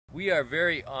We are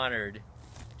very honored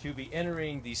to be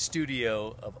entering the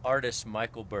studio of artist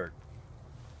Michael Bergt.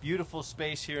 Beautiful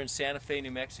space here in Santa Fe,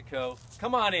 New Mexico.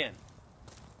 Come on in.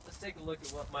 Let's take a look at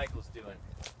what Michael's doing.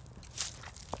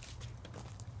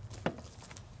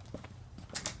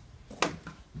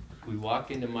 We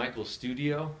walk into Michael's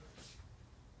studio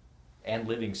and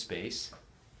living space,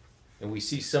 and we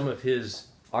see some of his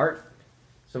art,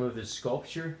 some of his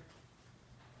sculpture.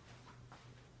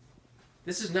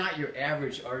 This is not your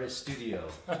average artist studio.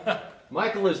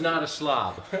 Michael is not a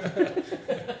slob.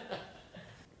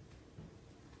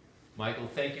 Michael,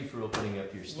 thank you for opening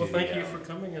up your studio. Well, thank you for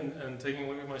coming and taking a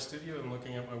look at my studio and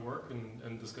looking at my work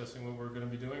and discussing what we're going to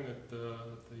be doing at the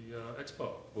expo.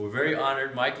 Well, we're very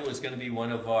honored. Michael is going to be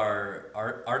one of our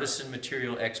Artisan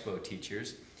Material Expo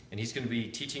teachers, and he's going to be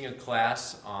teaching a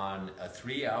class on a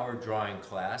 3-hour drawing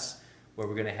class where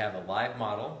we're going to have a live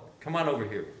model. Come on over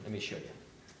here. Let me show you.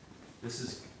 This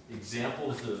is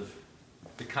examples of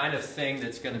the kind of thing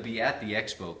that's going to be at the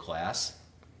expo class.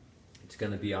 It's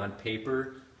going to be on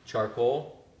paper,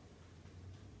 charcoal,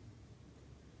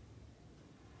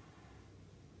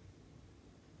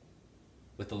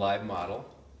 with the live model.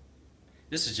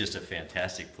 This is just a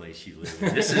fantastic place you live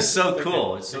in. This is so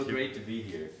cool. It's so great to be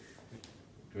here.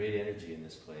 Great energy in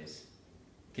this place.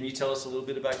 Can you tell us a little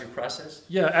bit about your process?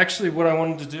 Yeah, actually what I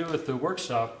wanted to do at the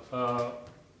workshop,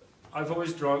 I've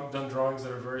always done drawings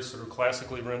that are very sort of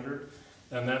classically rendered,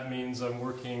 and that means I'm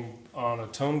working on a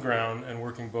tone ground and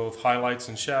working both highlights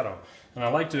and shadow. And I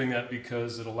like doing that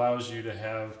because it allows you to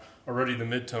have already the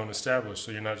mid-tone established,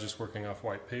 so you're not just working off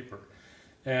white paper.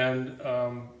 And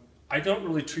I don't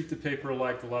really treat the paper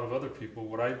like a lot of other people.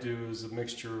 What I do is a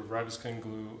mixture of riboscone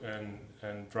glue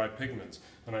and dry pigments,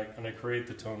 and I create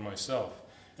the tone myself.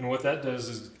 And what that does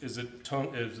is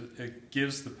it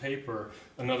gives the paper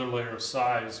another layer of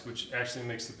size, which actually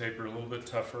makes the paper a little bit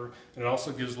tougher, and it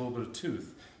also gives a little bit of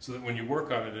tooth, so that when you work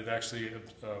on it, it actually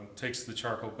takes the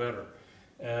charcoal better.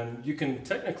 And you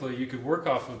could work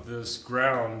off of this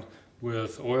ground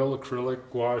with oil, acrylic,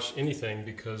 gouache, anything,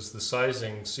 because the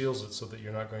sizing seals it so that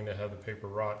you're not going to have the paper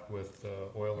rot with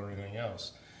oil or anything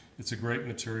else. It's a great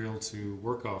material to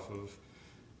work off of.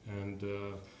 And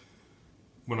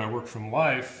when I work from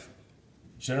life,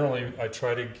 generally I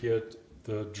try to get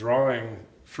the drawing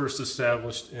first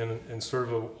established in sort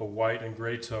of a white and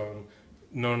gray tone,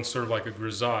 known sort of like a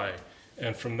grisaille.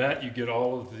 And from that you get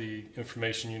all of the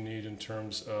information you need in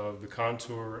terms of the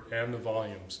contour and the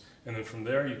volumes. And then from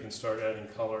there you can start adding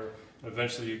color, and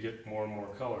eventually you get more and more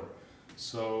color.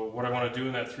 So what I want to do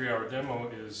in that 3-hour demo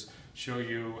is show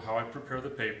you how I prepare the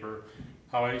paper,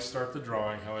 how I start the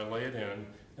drawing, how I lay it in,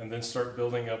 and then start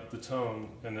building up the tone,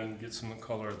 and then get some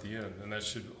color at the end. And that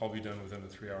should all be done within a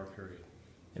 3-hour period.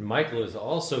 And Michael is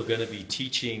also going to be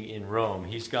teaching in Rome.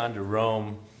 He's gone to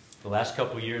Rome the last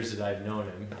couple of years that I've known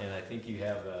him, and I think you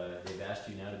have, they've asked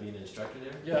you now to be an instructor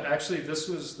there? Yeah, actually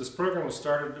this program was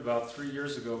started about 3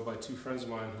 years ago by 2 friends of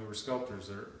mine who were sculptors.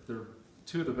 They're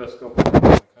 2 of the best sculptors in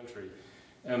the country.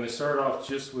 And they started off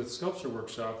just with sculpture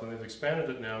workshop, and they've expanded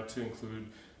it now to include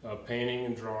painting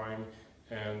and drawing.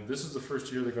 And this is the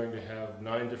first year they're going to have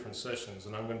 9 different sessions,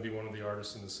 and I'm going to be one of the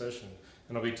artists in the session.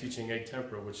 And I'll be teaching egg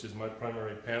tempera, which is my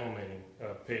primary panel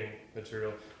painting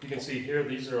material. You can see here,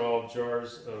 these are all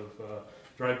jars of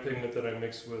dried pigment that I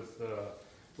mix with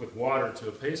water to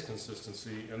a paste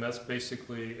consistency, and that's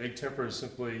basically, egg tempera is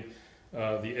simply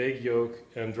the egg yolk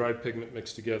and dried pigment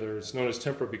mixed together. It's known as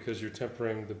tempera because you're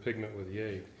tempering the pigment with the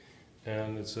egg.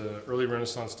 And it's an early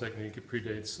Renaissance technique. It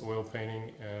predates oil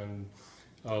painting, and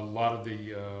a lot of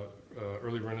the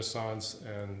early Renaissance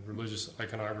and religious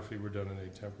iconography were done in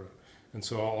egg tempera. And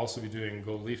so I'll also be doing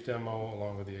gold leaf demo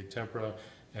along with the egg tempera,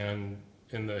 and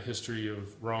in the history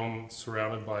of Rome,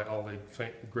 surrounded by all the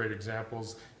great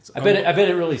examples. I bet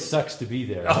it really sucks to be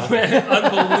there. Oh man,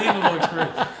 unbelievable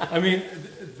experience. I mean,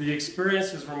 the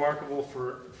experience is remarkable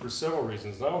for several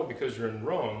reasons. Not only because you're in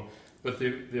Rome, but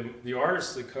the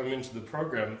artists that come into the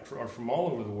program are from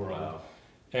all over the world. Wow.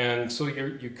 And so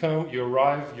you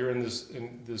arrive, you're in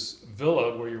this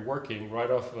villa where you're working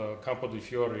right off Campo di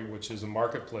Fiori, which is a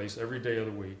marketplace every day of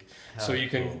the week. So you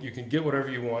can get whatever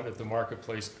you want at the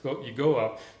marketplace. You go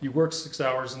up, you work 6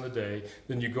 hours in the day,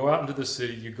 then you go out into the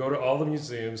city, you go to all the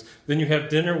museums, then you have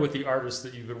dinner with the artists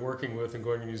that you've been working with and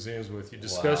going to museums with. You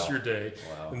discuss your day,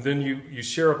 and then you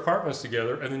share apartments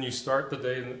together, and then you start the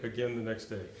day again the next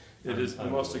day. It is the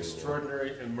most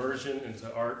extraordinary immersion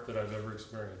into art that I've ever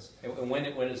experienced. And when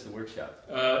is the workshop?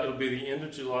 It'll be the end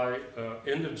of July,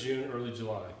 end of June, early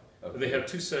July. Okay. They have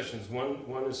 2 sessions.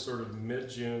 One is sort of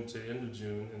mid-June to end of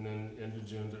June, and then end of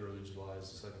June to early July is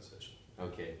the second session.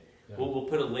 Okay. Yeah. We'll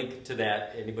put a link to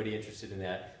that, anybody interested in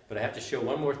that. But I have to show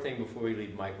one more thing before we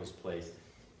leave Michael's place.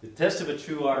 The test of a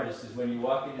true artist is when you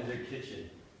walk into their kitchen.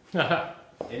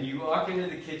 And you walk into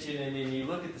the kitchen and then you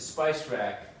look at the spice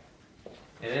rack.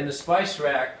 And in the spice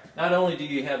rack, not only do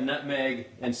you have nutmeg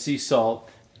and sea salt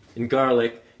and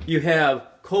garlic, you have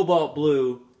cobalt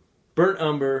blue, burnt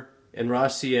umber, and raw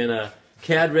sienna,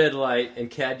 cad red light, and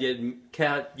cad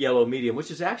yellow medium,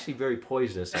 which is actually very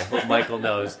poisonous. I hope Michael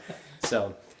knows.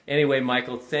 So anyway,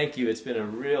 Michael, thank you. It's been a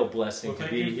real blessing to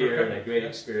be here and a great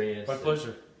experience. My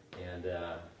pleasure. And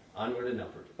onward and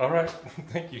upward. All right.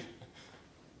 Thank you.